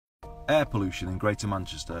Air pollution in Greater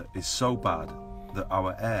Manchester is so bad that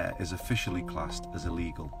our air is officially classed as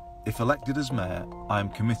illegal. If elected as Mayor, I am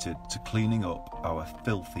committed to cleaning up our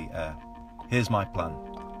filthy air. Here's my plan.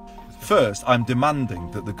 First, I'm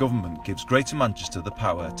demanding that the government gives Greater Manchester the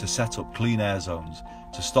power to set up clean air zones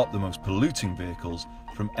to stop the most polluting vehicles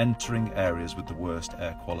from entering areas with the worst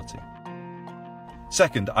air quality.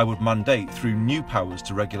 Second, I would mandate through new powers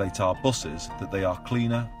to regulate our buses that they are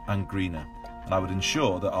cleaner and greener, and I would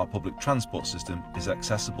ensure that our public transport system is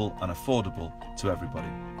accessible and affordable to everybody.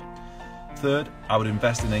 Third, I would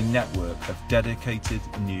invest in a network of dedicated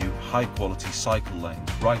new high-quality cycle lanes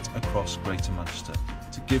right across Greater Manchester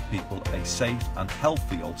to give people a safe and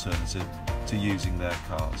healthy alternative to using their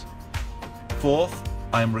cars. Fourth,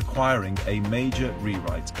 I am requiring a major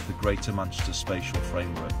rewrite of the Greater Manchester Spatial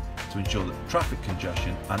Framework to ensure that traffic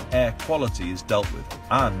congestion and air quality is dealt with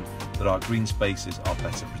and that our green spaces are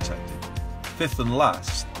better protected. Fifth and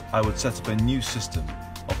last, I would set up a new system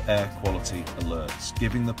of air quality alerts,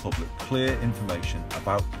 giving the public clear information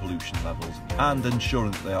about pollution levels and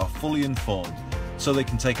ensuring that they are fully informed so they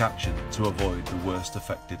can take action to avoid the worst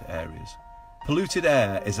affected areas. Polluted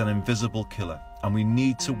air is an invisible killer, and we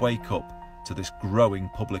need to wake up to this growing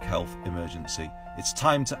public health emergency. It's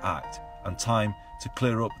time to act and time to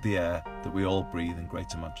clear up the air that we all breathe in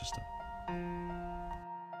Greater Manchester.